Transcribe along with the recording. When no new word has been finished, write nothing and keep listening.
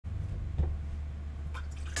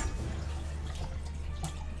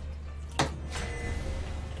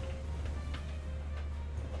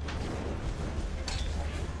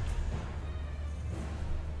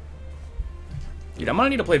Dude, I'm gonna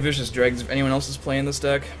need to play Vicious Dregs if anyone else is playing this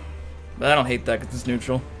deck. But I don't hate that because it's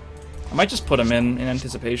neutral. I might just put him in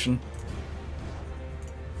anticipation.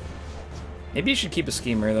 Maybe you should keep a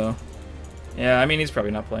Schemer, though. Yeah, I mean, he's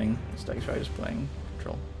probably not playing this deck. He's probably just playing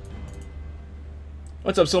Control.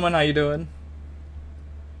 What's up, Silman? How you doing?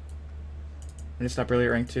 I just stopped early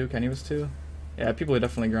at rank 2. Kenny was 2. Yeah, people are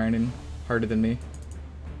definitely grinding harder than me.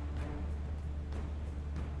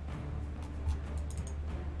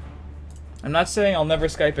 I'm not saying I'll never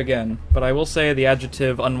Skype again, but I will say the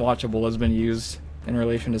adjective unwatchable has been used in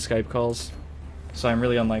relation to Skype calls, so I'm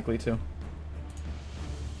really unlikely to.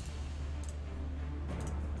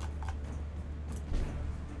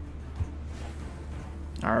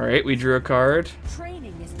 Alright, we drew a card.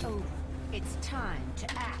 Training is over. It's time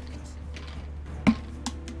to act.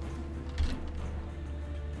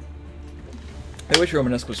 I wish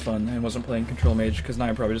Romanesque was fun and wasn't playing Control Mage, because now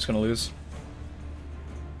I'm probably just going to lose.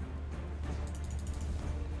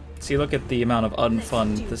 See, look at the amount of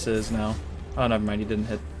unfun this is now. Oh, never mind, he didn't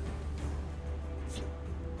hit.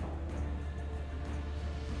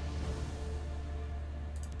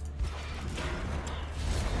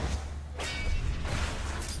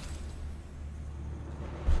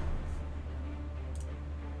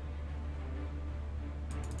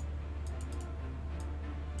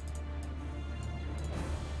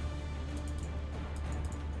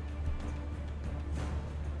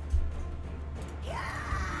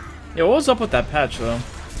 Yeah, what was up with that patch, though?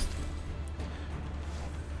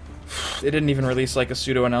 They didn't even release, like, a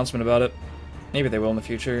pseudo-announcement about it. Maybe they will in the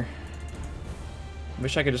future.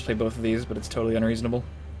 Wish I could just play both of these, but it's totally unreasonable.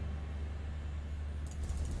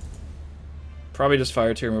 Probably just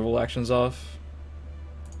fire 2 removal actions off.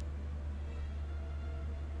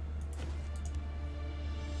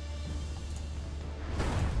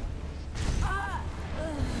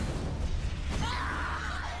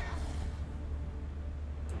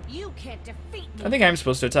 You can't defeat me. I think I'm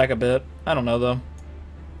supposed to attack a bit. I don't know, though.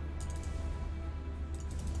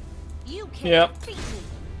 You can't Yep. defeat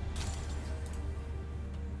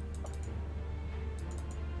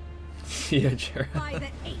me. Yeah, Jared. By the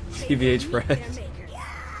eight TBH meet Brett. their makers.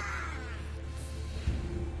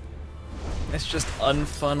 It's just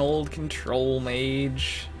unfun old Control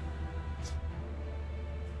Mage.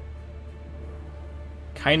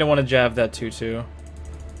 Kinda want to jab that 2-2.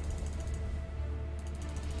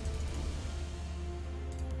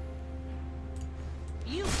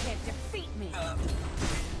 You can't defeat me.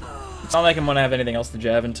 It's not like I'm gonna have anything else to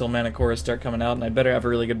jab until Mana Chorus start coming out, and I better have a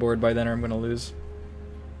really good board by then or I'm gonna lose.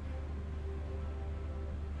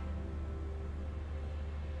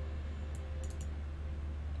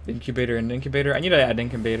 Incubator and Incubator. I need to add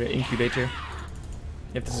Incubator.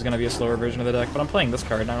 If this is gonna be a slower version of the deck, but I'm playing this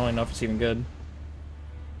card and I don't really know if it's even good.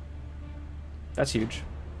 That's huge.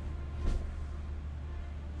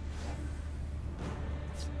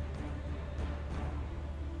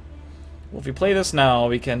 Well, if we play this now,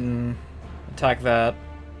 we can attack that.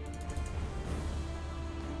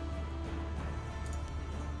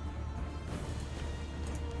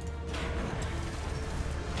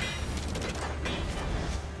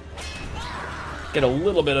 Get a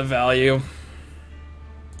little bit of value.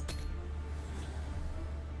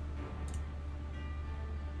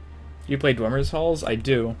 You play Dwemer's Halls? I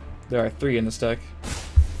do. There are 3 in this deck.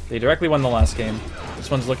 They directly won the last game. This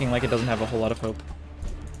one's looking like it doesn't have a whole lot of hope.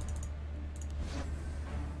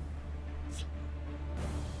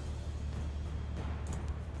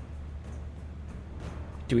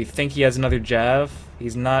 Do we think he has another Jav?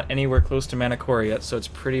 He's not anywhere close to Mana Core yet, so it's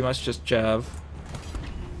pretty much just Jav.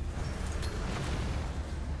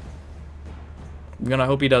 I'm gonna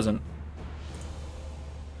hope he doesn't.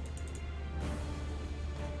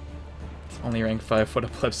 Only rank 5 foot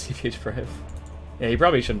epilepsy CPH5. Yeah, you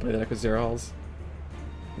probably shouldn't play that with 0 halls.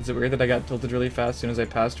 Is it weird that I got tilted really fast as soon as I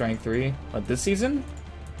passed rank 3? What, this season?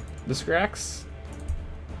 The Scrax?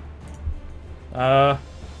 A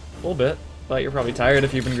little bit. But you're probably tired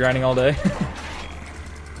if you've been grinding all day.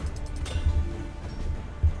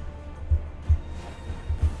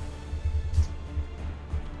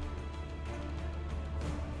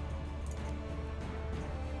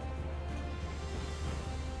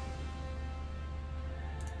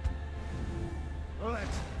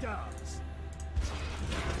 Let's dance.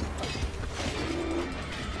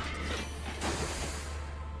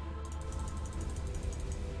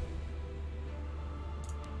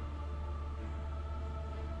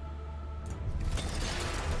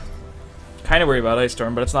 Kind of worried about Ice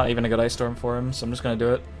Storm, but it's not even a good Ice Storm for him, so I'm just gonna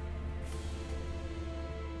do it.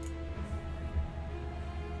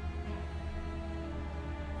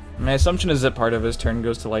 My assumption is that part of his turn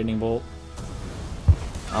goes to Lightning Bolt.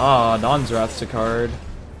 Ah, Dawn's Wrath's a card.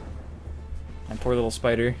 My poor little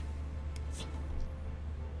spider.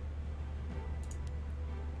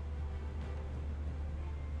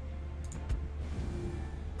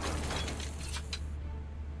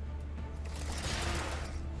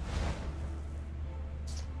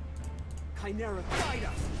 Chimera, guide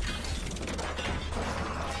us!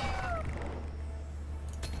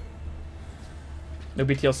 No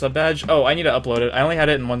BTL sub badge? Oh, I need to upload it. I only had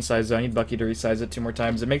it in one size, though. I need Bucky to resize it 2 more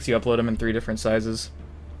times. It makes you upload them in 3 different sizes.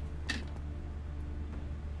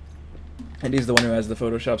 And he's the one who has the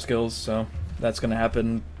Photoshop skills, so that's gonna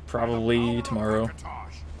happen probably tomorrow.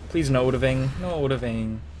 Please no Odaving. No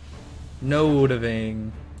Odaving. No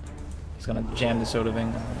Odaving. He's gonna jam this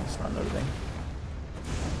Odaving. Oh, it's not Odaving.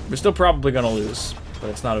 We're still probably gonna lose, but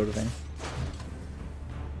it's not Odaving.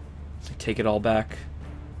 I take it all back.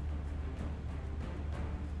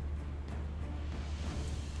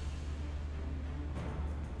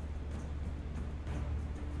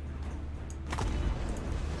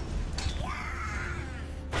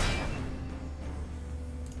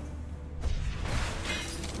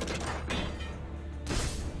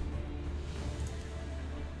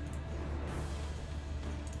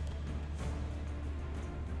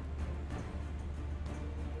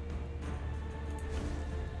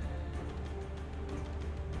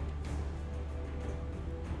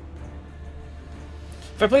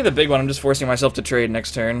 If I play the big one, I'm just forcing myself to trade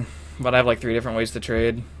next turn. But I have like 3 different ways to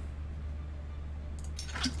trade.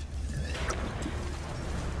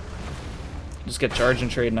 Just get charged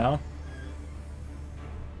and trade now.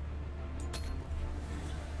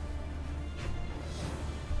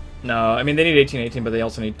 No, I mean they need 18-18, but they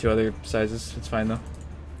also need 2 other sizes. It's fine though.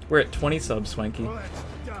 We're at 20 subs, Swanky. We're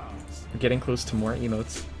getting close to more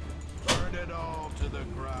emotes.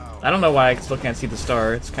 I don't know why I still can't see the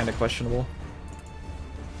star. It's kind of questionable.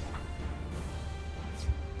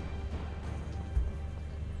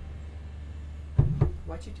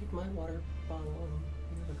 Why'd you take my water bottle and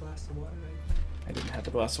you have a glass of water right? I didn't have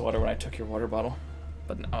a glass of water when I took your water bottle,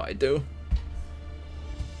 but now I do.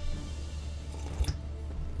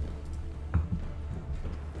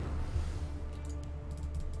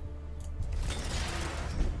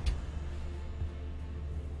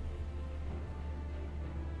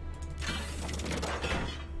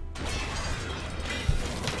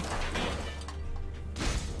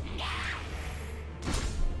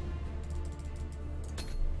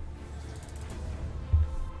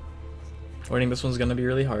 Winning this one's gonna be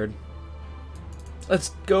really hard. Let's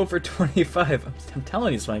go for 25. I'm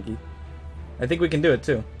telling you, Swanky. I think we can do it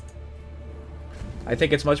too. I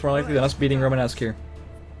think it's much more likely than us beating Romanesque here.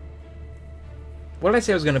 What did I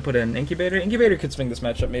say I was gonna put in? Incubator? Incubator could swing this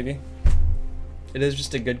matchup, maybe. It is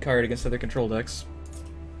just a good card against other control decks.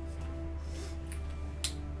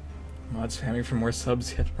 Mods spamming for more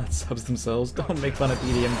subs, yet not subs themselves. Don't make fun of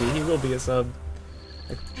EDMD, he will be a sub.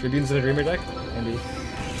 Like, Tribunes in a Dreamer deck? Maybe.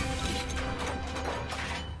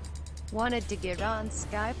 Wanted to get on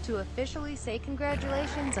Skype to officially say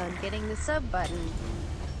congratulations on getting the sub button.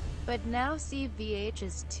 But now CVH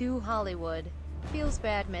is too Hollywood. Feels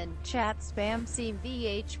bad, man. Chat spam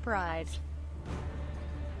CVH pride.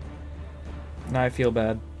 Now I feel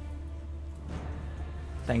bad.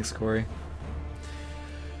 Thanks, Corey.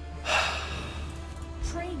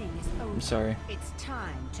 Training is over. I'm sorry. It's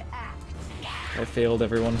time to act. I failed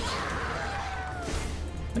everyone.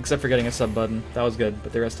 Except for getting a sub button. That was good,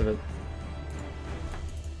 but the rest of it.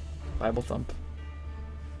 Bible thump.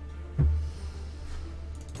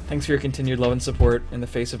 Thanks for your continued love and support in the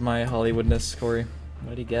face of my Hollywoodness, Corey. What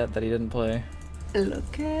did he get that he didn't play?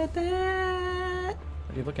 Look at that!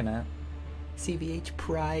 What are you looking at? CVH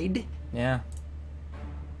pride. Yeah.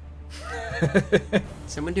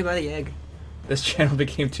 Someone do buy the egg. This channel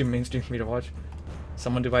became too mainstream for me to watch.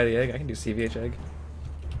 Someone do buy the egg? I can do CVH egg.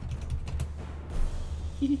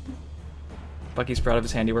 Bucky's proud of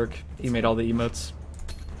his handiwork. He made all the emotes.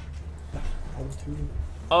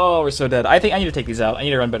 Oh, we're so dead. I think I need to take these out. I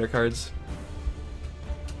need to run better cards.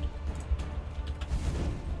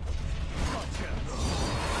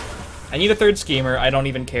 I need a 3rd schemer. I don't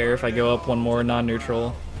even care if I go up 1 more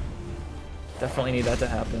non-neutral. Definitely need that to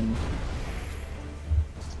happen.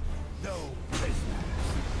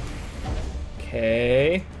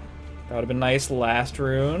 Okay. That would have been nice last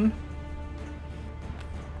rune.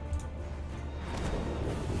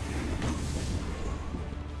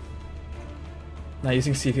 Not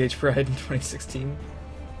using CVH Pride in 2016.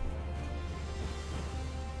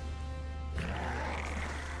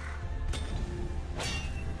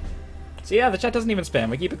 So yeah, the chat doesn't even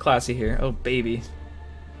spam. We keep it classy here. Oh, baby.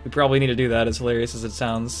 We probably need to do that, as hilarious as it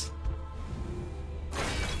sounds.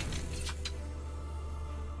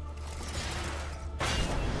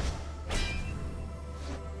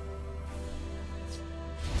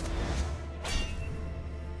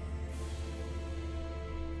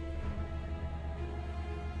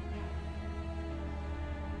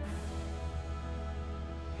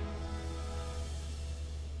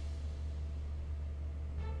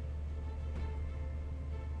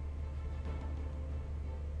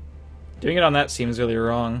 Doing it on that seems really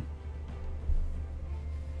wrong.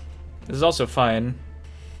 This is also fine.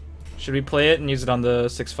 Should we play it and use it on the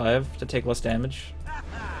 6-5 to take less damage?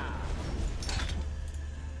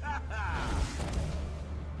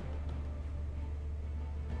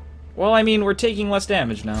 Well, I mean, we're taking less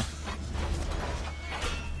damage now.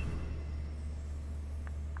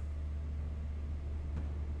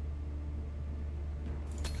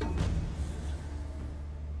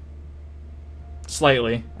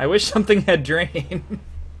 Slightly. I wish something had drain.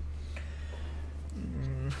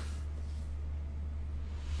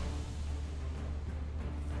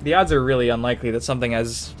 The odds are really unlikely that something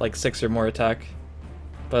has, like, 6 or more attack.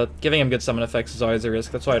 But giving him good summon effects is always a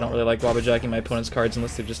risk. That's why I don't really like wabajacking my opponent's cards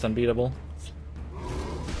unless they're just unbeatable.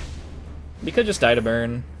 We could just die to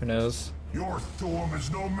burn. Who knows? Your storm is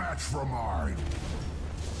no match for mine.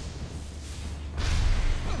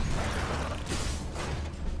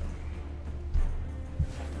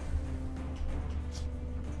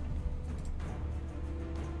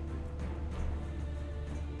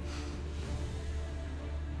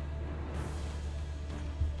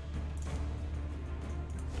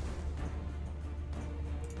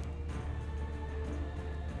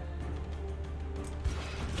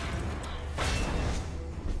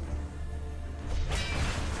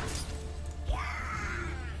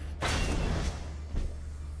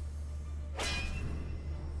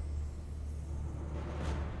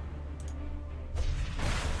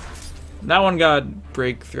 That one got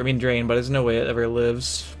breakthrough, I mean drain, but there's no way it ever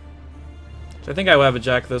lives. So I think I will have a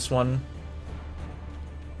jack this one.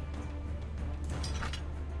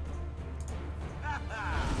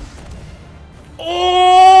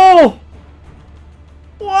 Oh!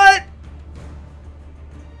 What?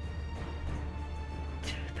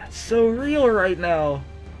 Dude, that's so real right now.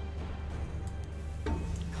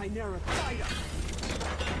 Chimera, fight us!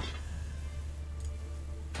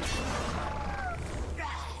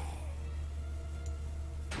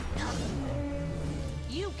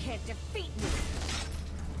 You can't defeat me.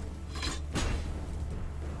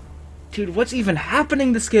 Dude, what's even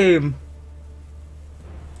happening this game?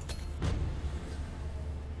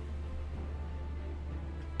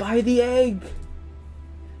 Buy the egg!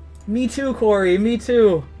 Me too, Corey, me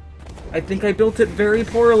too. I think I built it very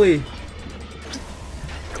poorly.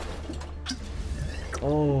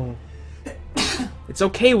 Oh. It's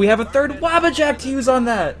okay, we have a third Wabajack to use on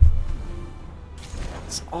that!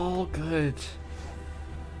 It's all good.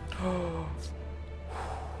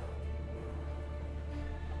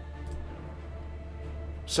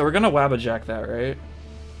 So we're gonna Wabajack that, right?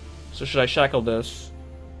 So should I shackle this?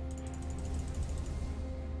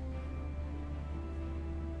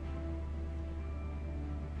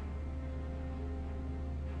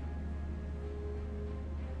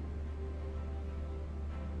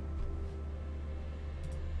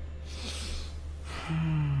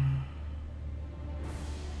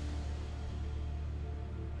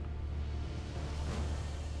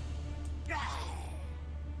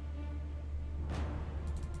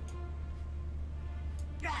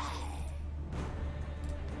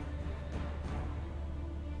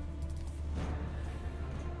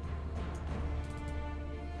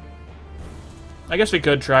 I guess we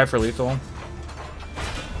could try for lethal.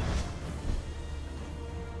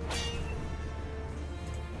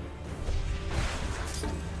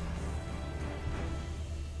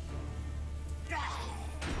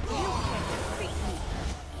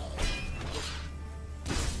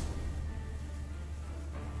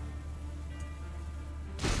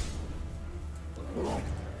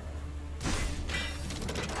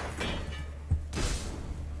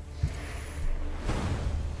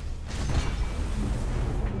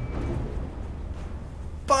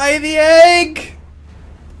 Buy the egg!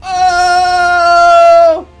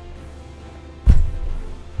 Oh!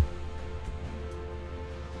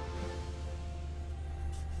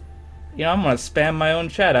 You know, I'm gonna spam my own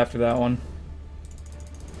chat after that one.